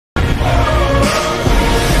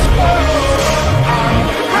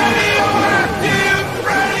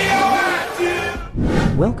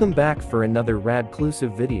Welcome back for another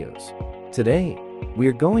Radclusive videos. Today, we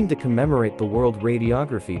are going to commemorate the World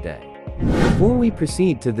Radiography Day. Before we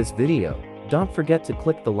proceed to this video, don't forget to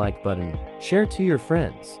click the like button, share to your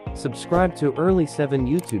friends, subscribe to Earlyseven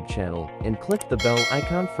YouTube channel, and click the bell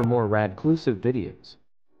icon for more Radclusive videos.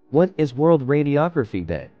 What is World Radiography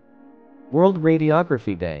Day? World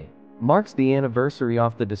Radiography Day marks the anniversary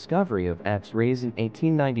of the discovery of X-rays in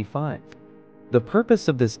 1895. The purpose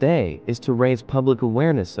of this day is to raise public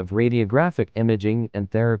awareness of radiographic imaging and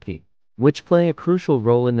therapy, which play a crucial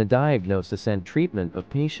role in the diagnosis and treatment of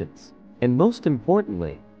patients, and most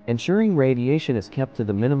importantly, ensuring radiation is kept to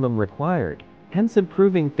the minimum required, hence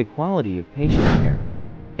improving the quality of patient care.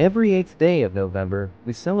 Every 8th day of November,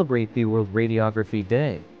 we celebrate the World Radiography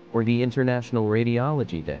Day, or the International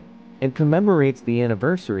Radiology Day, and commemorates the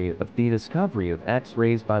anniversary of the discovery of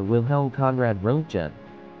X-rays by Wilhelm Conrad Röntgen,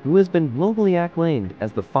 who has been globally acclaimed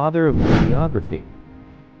as the father of radiography.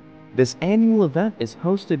 This annual event is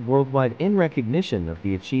hosted worldwide in recognition of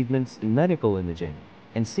the achievements in medical imaging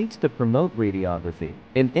and seeks to promote radiography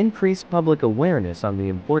and increase public awareness on the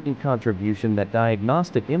important contribution that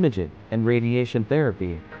diagnostic imaging and radiation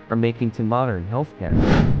therapy are making to modern healthcare.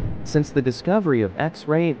 Since the discovery of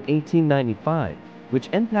X-ray in 1895, which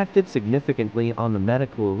impacted significantly on the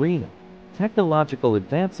medical arena, technological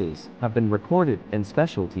advances have been recorded and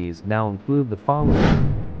specialties now include the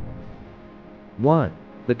following. 1.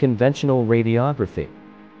 The conventional radiography.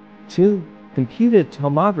 2. Computed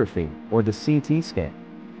tomography, or the CT scan.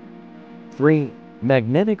 3.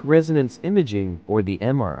 Magnetic resonance imaging, or the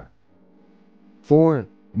MRI. 4.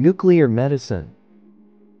 Nuclear medicine.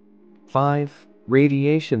 5.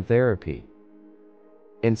 Radiation therapy.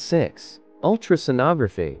 And 6.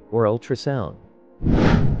 Ultrasonography, or ultrasound.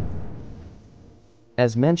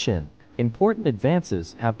 As mentioned, important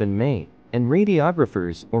advances have been made, and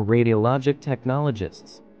radiographers or radiologic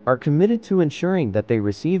technologists are committed to ensuring that they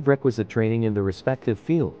receive requisite training in the respective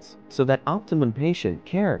fields so that optimum patient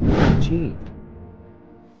care can be achieved.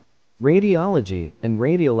 Radiology and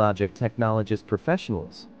radiologic technologist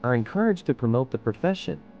professionals are encouraged to promote the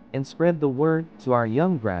profession and spread the word to our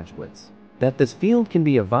young graduates that this field can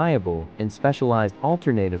be a viable and specialized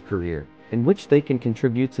alternative career in which they can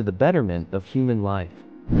contribute to the betterment of human life.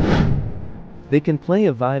 They can play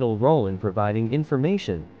a vital role in providing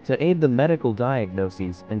information to aid the medical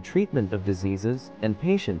diagnoses and treatment of diseases and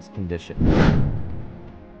patients' conditions.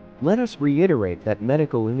 Let us reiterate that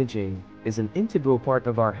medical imaging is an integral part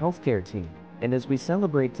of our healthcare team, and as we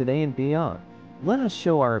celebrate today and beyond, let us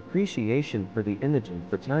show our appreciation for the imaging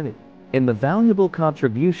fraternity and the valuable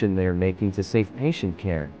contribution they are making to safe patient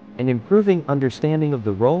care and improving understanding of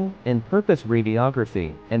the role and purpose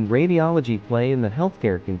radiography and radiology play in the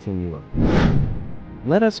healthcare continuum.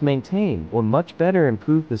 Let us maintain or much better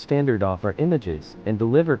improve the standard of our images and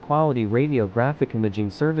deliver quality radiographic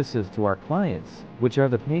imaging services to our clients, which are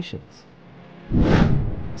the patients.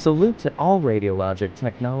 Salute to all radiologic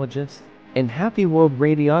technologists, and happy World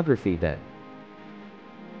Radiography Day!